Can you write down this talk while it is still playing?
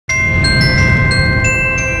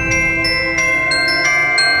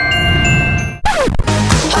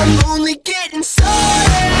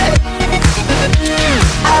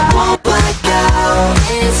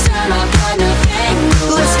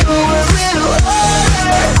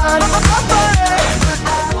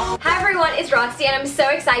Roxy and I'm so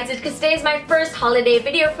excited because today is my first holiday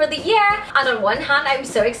video for the year, and on one hand I'm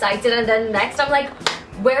so excited and then next I'm like,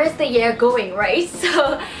 where is the year going, right?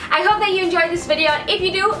 So I hope that you enjoyed this video, and if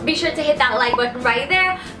you do, be sure to hit that like button right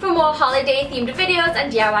there for more holiday themed videos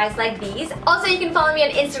and DIYs like these. Also, you can follow me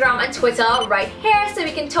on Instagram and Twitter right here so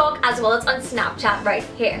we can talk, as well as on Snapchat right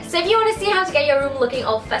here. So if you want to see how to get your room looking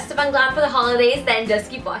all festive and glam for the holidays, then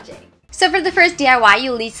just keep watching. So for the first DIY,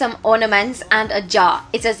 you'll need some ornaments and a jar.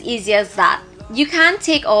 It's as easy as that. You can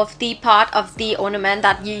take off the part of the ornament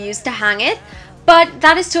that you used to hang it, but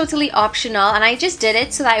that is totally optional, and I just did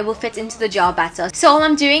it so that it will fit into the jar better. So all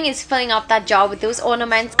I'm doing is filling up that jar with those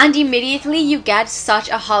ornaments, and immediately you get such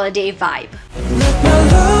a holiday vibe.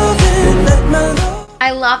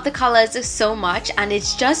 I love the colors so much, and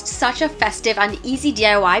it's just such a festive and easy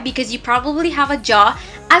DIY because you probably have a jar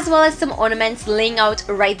as well as some ornaments laying out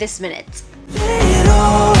right this minute.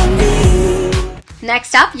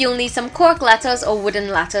 Next up, you'll need some cork letters or wooden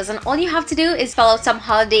letters, and all you have to do is spell out some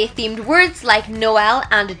holiday themed words like Noel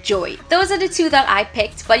and joy. Those are the two that I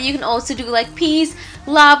picked, but you can also do like peace,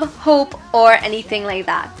 love, hope, or anything like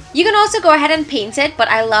that. You can also go ahead and paint it, but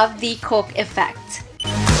I love the cork effect.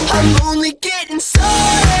 I'm only getting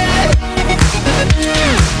started.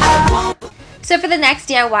 So for the next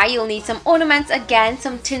DIY, you'll need some ornaments again,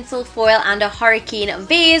 some tinsel foil and a hurricane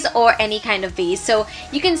vase or any kind of vase. So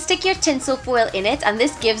you can stick your tinsel foil in it, and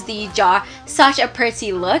this gives the jar such a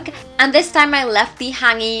pretty look. And this time I left the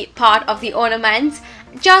hangy part of the ornament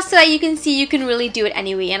just so that you can see you can really do it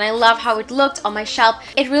anyway, and I love how it looked on my shelf.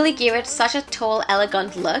 It really gave it such a tall,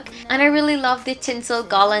 elegant look, and I really love the tinsel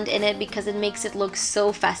garland in it because it makes it look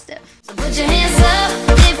so festive. So put your hands up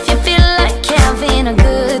if you feel like having a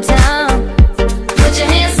good time. Put your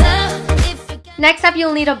hands up. Next up,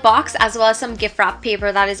 you'll need a box as well as some gift wrap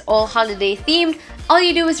paper that is all holiday themed. All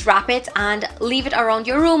you do is wrap it and leave it around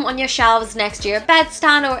your room, on your shelves, next to your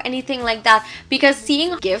bedstand or anything like that, because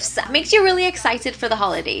seeing gifts makes you really excited for the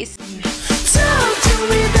holidays.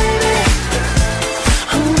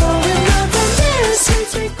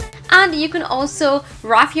 And you can also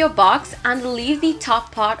wrap your box and leave the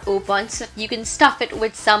top part open so you can stuff it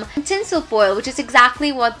with some tinsel foil, which is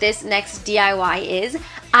exactly what this next DIY is.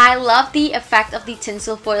 I love the effect of the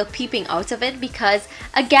tinsel foil peeping out of it because,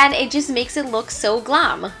 again, it just makes it look so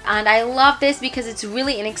glam. And I love this because it's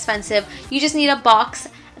really inexpensive. You just need a box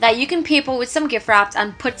that you can paper with some gift wraps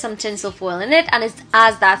and put some tinsel foil in it, and it's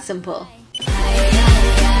as that simple.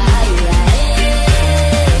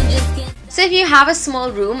 So if you have a small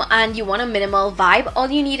room and you want a minimal vibe, all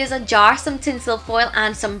you need is a jar, some tinsel foil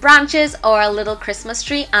and some branches or a little Christmas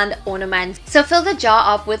tree and ornaments. So fill the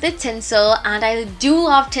jar up with the tinsel, and I do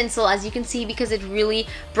love tinsel, as you can see, because it really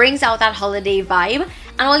brings out that holiday vibe.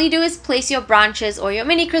 And all you do is place your branches or your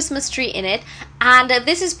mini Christmas tree in it, and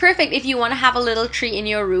this is perfect if you want to have a little tree in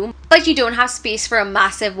your room but you don't have space for a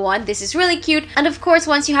massive one. This is really cute. And of course,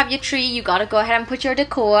 once you have your tree, you gotta go ahead and put your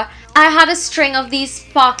decor. I had a string of these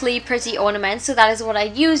sparkly pretty ornaments, so that is what I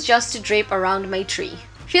used just to drape around my tree.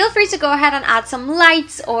 Feel free to go ahead and add some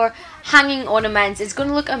lights or hanging ornaments. It's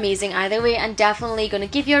gonna look amazing either way, and definitely gonna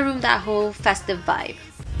give your room that whole festive vibe.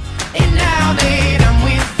 And now that I'm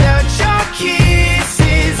without your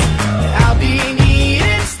kisses, I'll be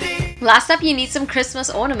last up, you need some Christmas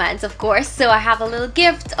ornaments, of course. So I have a little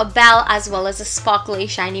gift, a bell, as well as a sparkly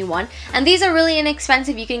shiny one. And these are really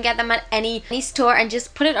inexpensive. You can get them at any store and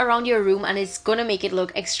just put it around your room, and it's gonna make it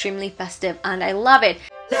look extremely festive, and I love it.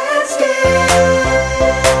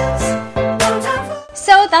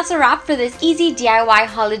 So that's a wrap for this easy DIY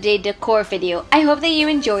holiday decor video. I hope that you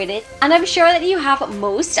enjoyed it, and I'm sure that you have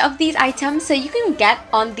most of these items, so you can get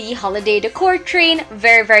on the holiday decor train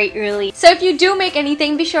very early. So if you do make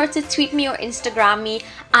anything, be sure to tweet me or Instagram me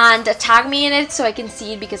and tag me in it so I can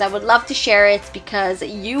see it, because I would love to share it because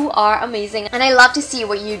you are amazing and I love to see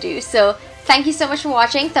what you do. So thank you so much for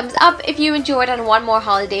watching. Thumbs up if you enjoyed and want more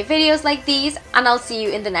holiday videos like these, and I'll see you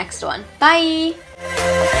in the next one. Bye!